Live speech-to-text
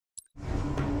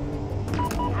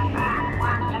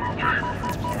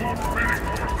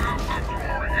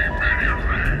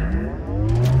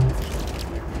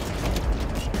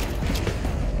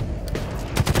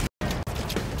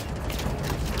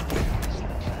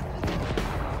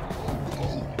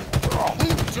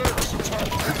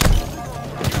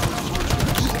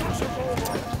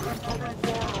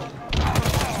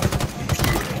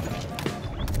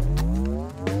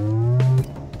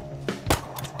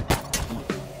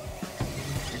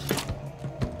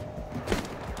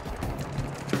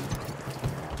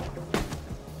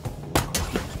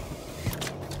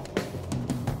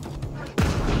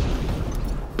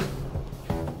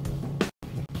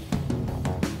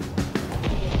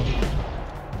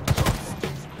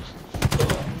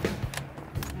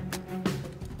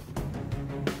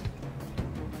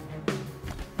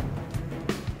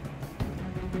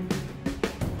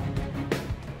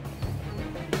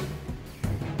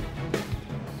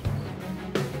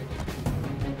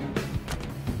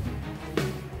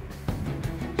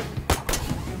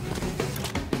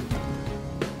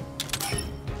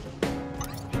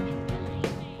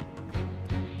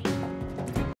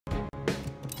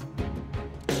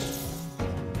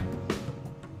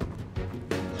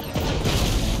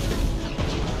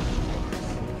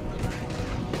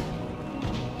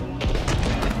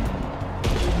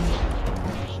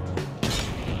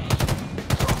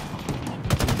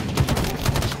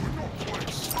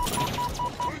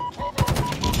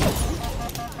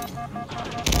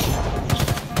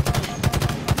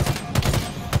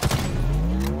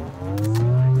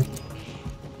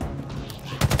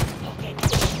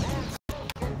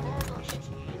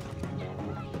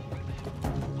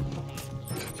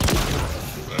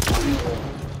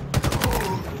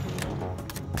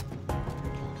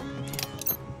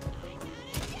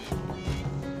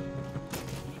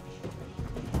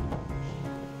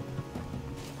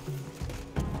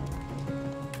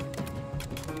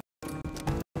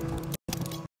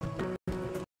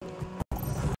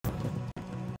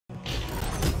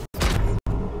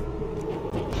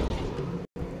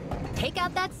take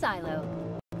out that silo.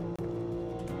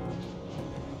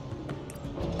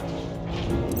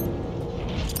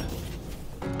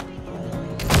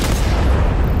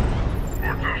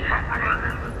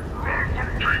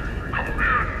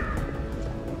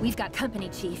 We've got company,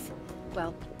 Chief.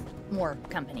 Well, more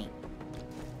company.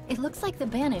 It looks like the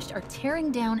Banished are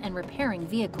tearing down and repairing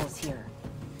vehicles here.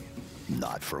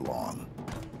 Not for long.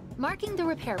 Marking the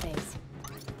repair base.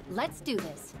 Let's do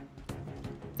this.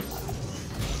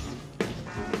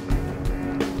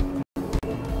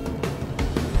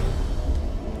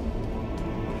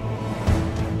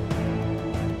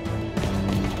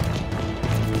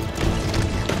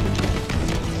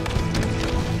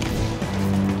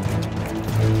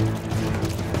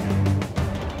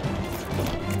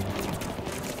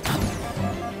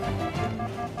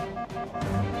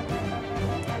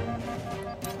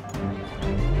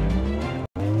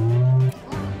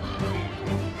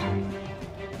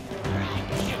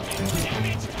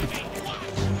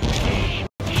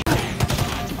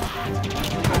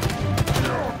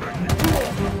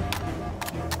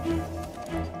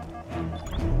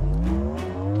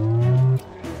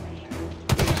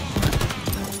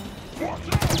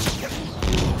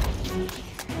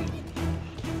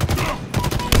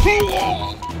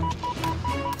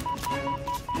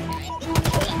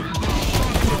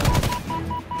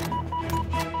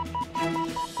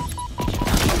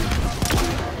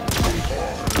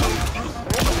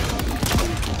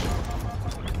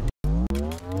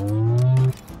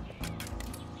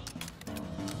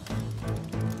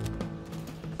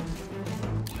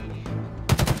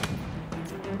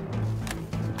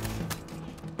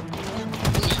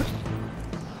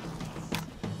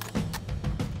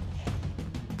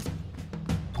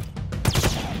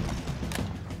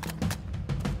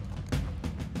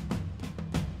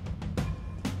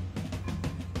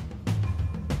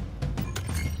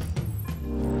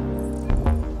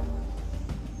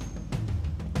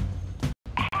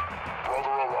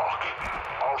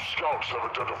 Scouts have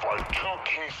identified 2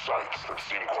 key sites that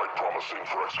seem quite promising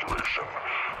for excavation.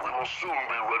 We will soon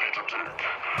be ready to dig,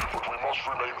 but we must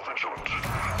remain vigilant.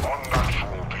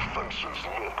 Unnatural defenses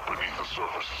lurk beneath the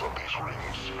surfaces of these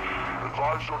rings.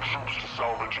 Advise your troops to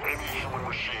salvage any human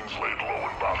machines laid low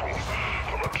in battle.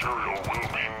 The material will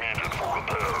be needed for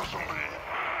repairs in the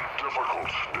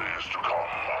difficult days to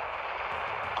come.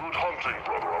 Good hunting,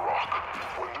 Brother Arak.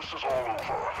 When this is all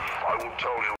over, I will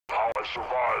tell you how I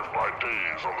survived my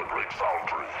days on the Great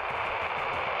Foundry.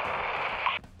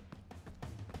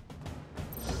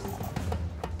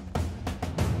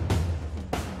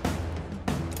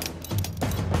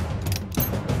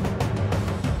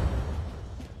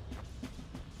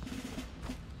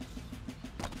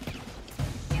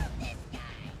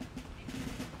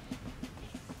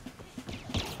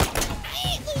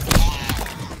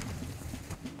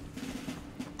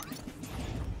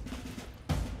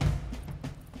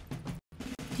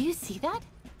 Do you see that?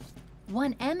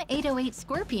 One M808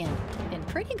 Scorpion. In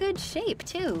pretty good shape,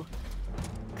 too.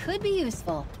 Could be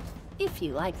useful, if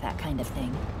you like that kind of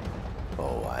thing.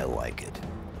 Oh, I like it.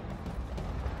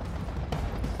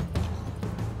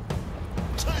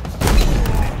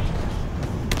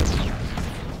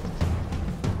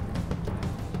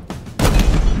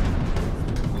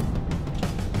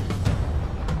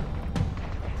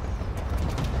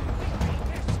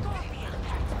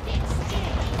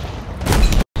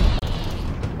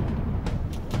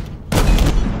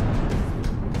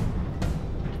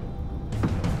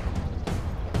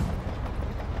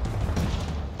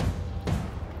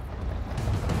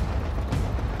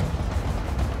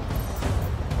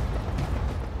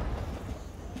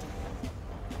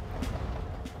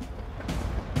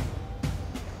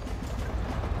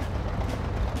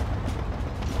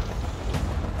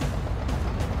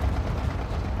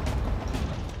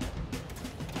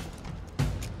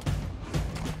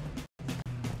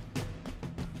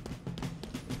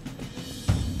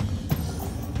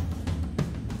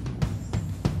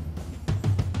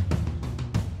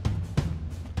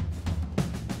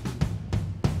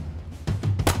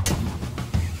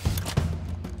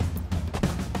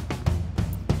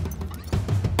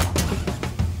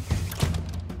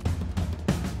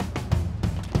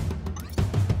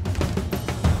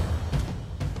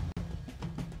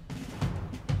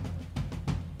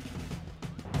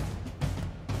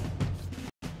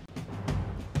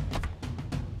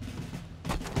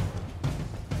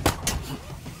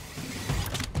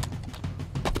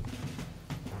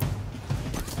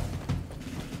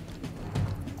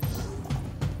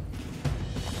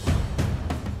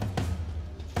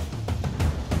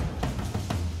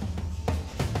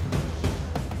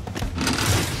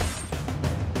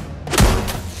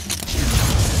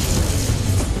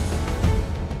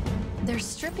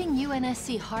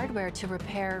 UNSC hardware to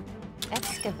repair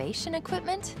excavation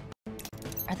equipment?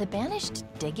 Are the Banished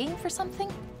digging for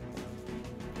something?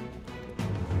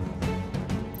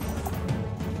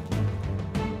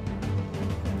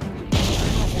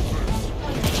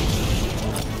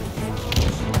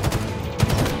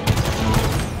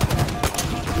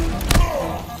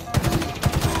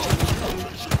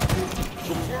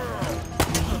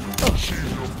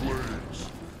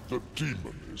 The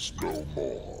demon is no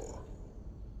more.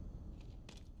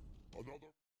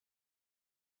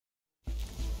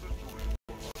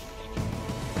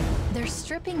 They're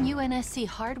stripping UNSC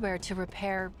hardware to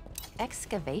repair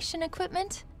excavation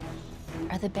equipment?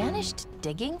 Are the Banished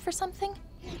digging for something?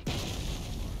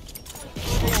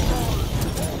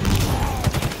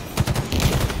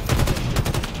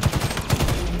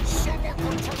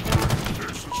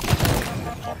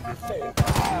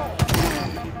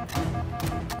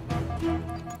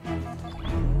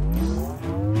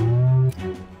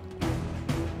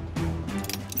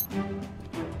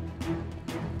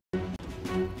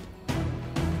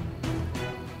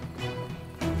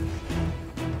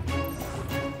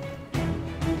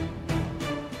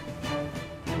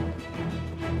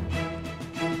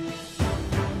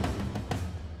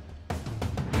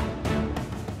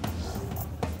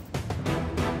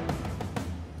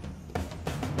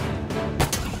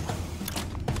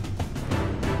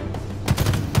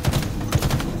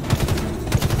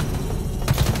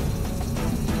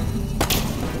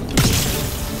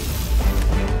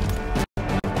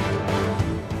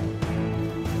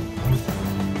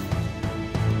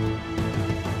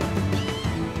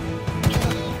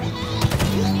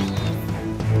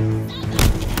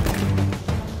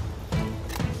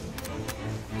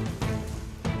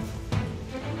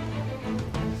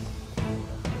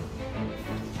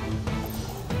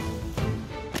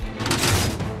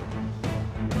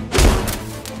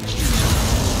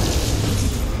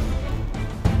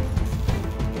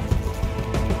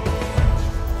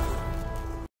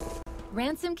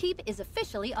 Ransom Keep is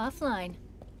officially offline.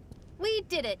 We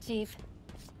did it, Chief.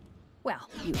 Well,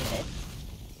 you did it.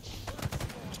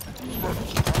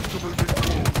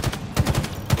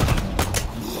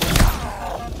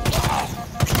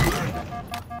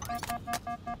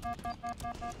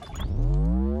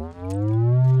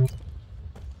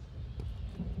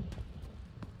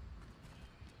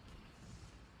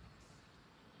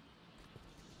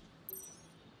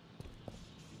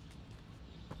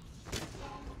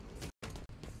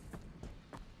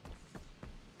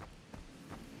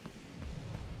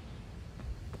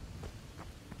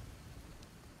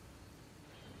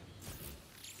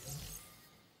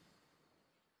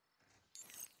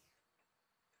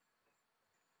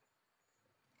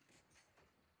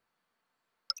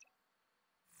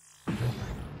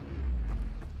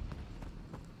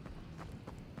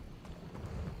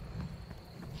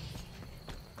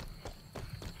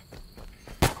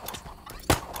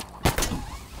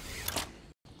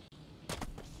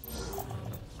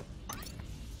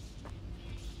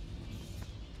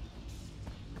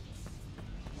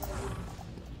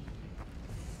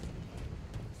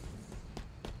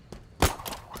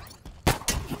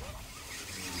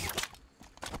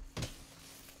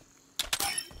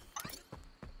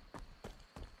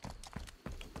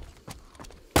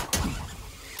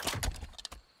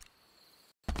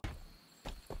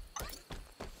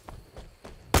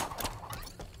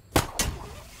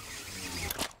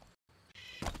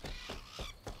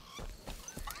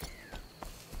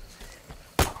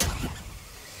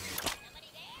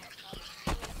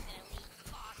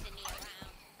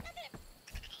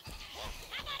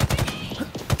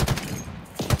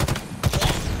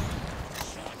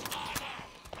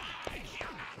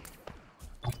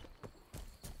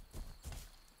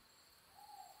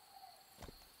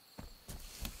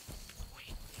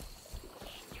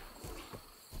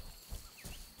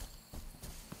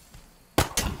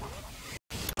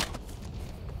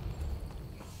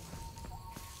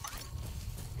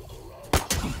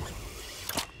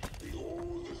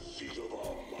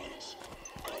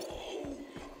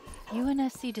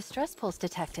 UNSC distress pulse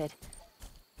detected.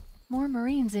 More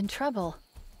Marines in trouble.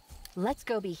 Let's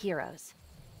go be heroes.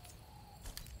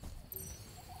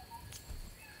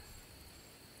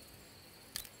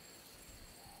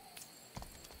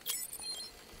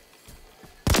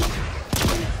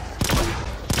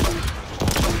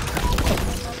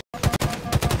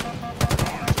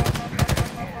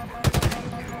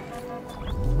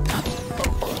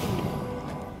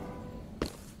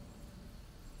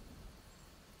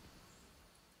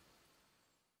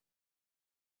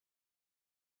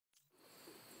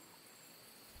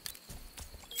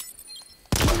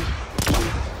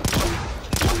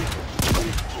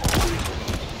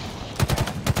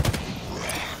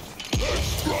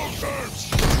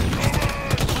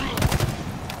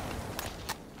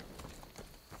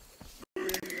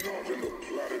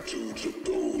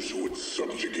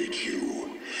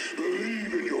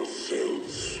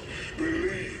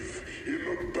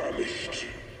 vanished.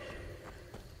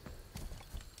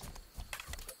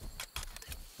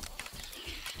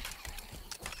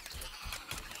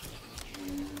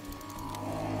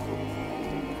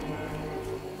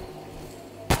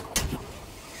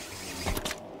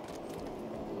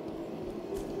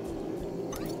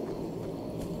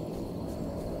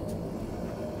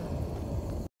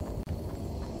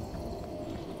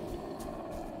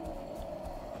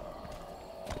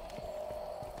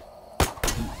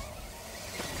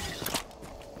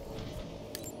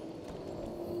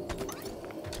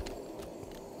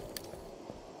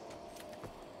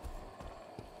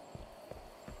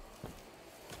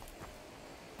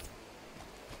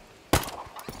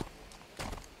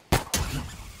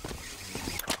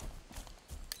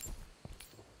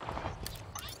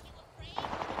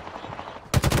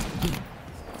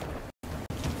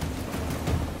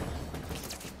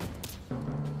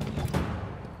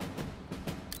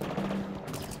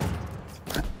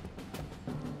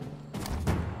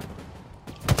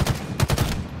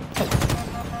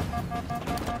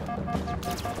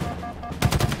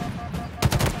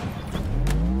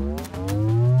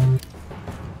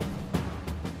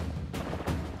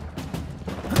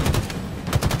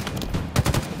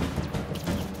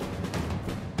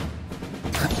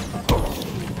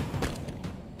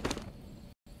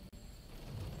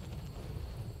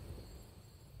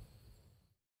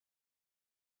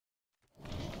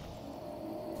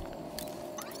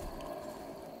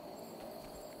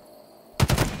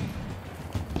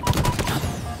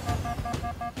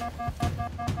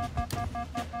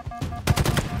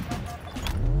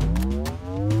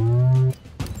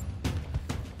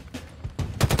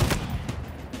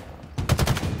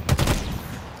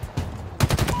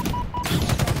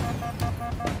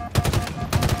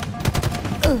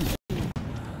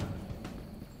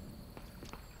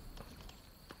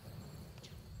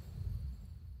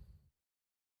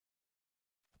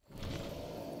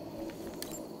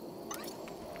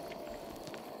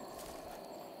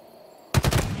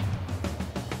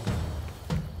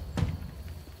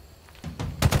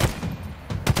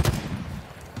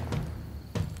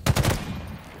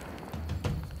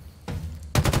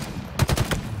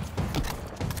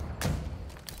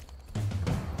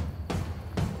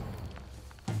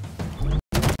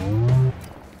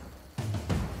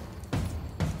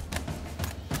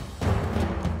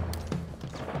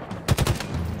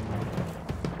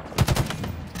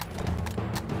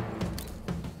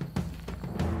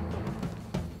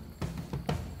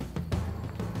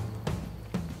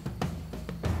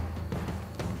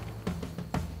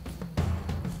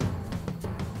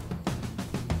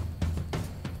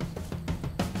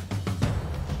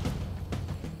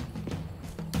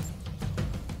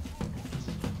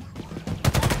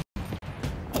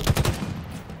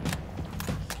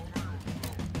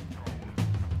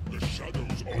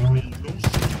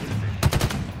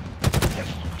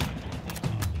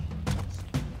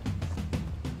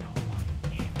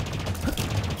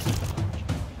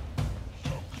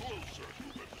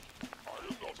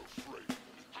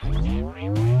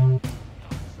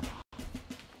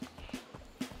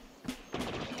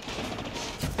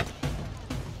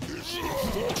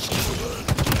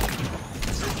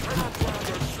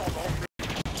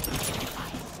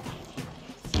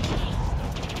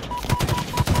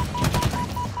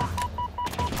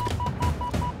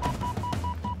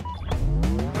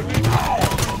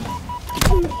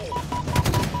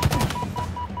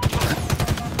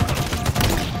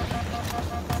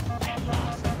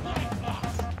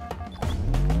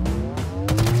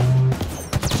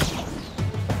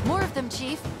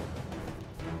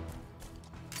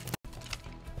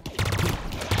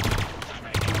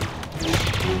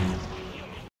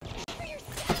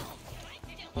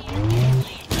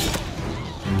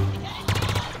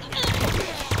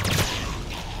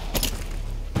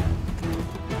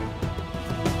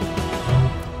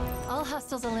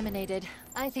 Hostiles eliminated.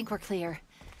 I think we're clear.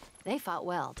 They fought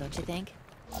well, don't you think?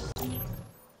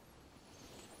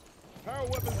 Power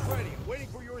weapons ready. Waiting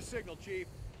for your signal, Chief.